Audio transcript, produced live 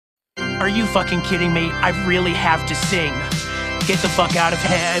Are you fucking kidding me? I really have to sing. Get the fuck out of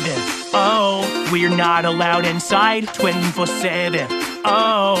heaven. Oh, we're not allowed inside 24/7.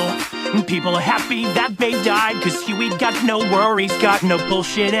 Oh, people are happy that they died, cause Huey got no worries, got no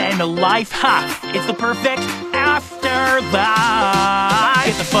bullshit and a life. Ha! It's the perfect afterlife.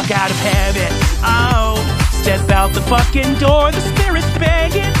 Get the fuck out of heaven. Oh, step out the fucking door, the spirit's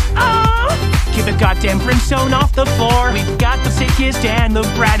begging. Oh, keep the goddamn brimstone off the floor. We've got the sickest and the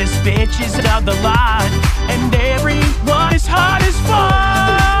brightest bitches of the lot, and everyone is hot as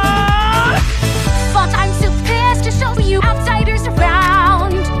fuck. But I'm so pissed to show you outsiders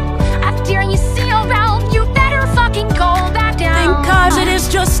around. After you see around, you better fucking go back down. Thank God it is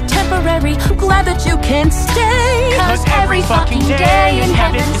just temporary. I'm glad that you can stay. Cause every fucking day in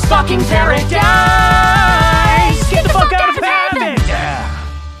heaven is fucking paradise. Get the fuck out of heaven!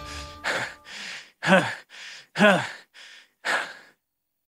 Yeah.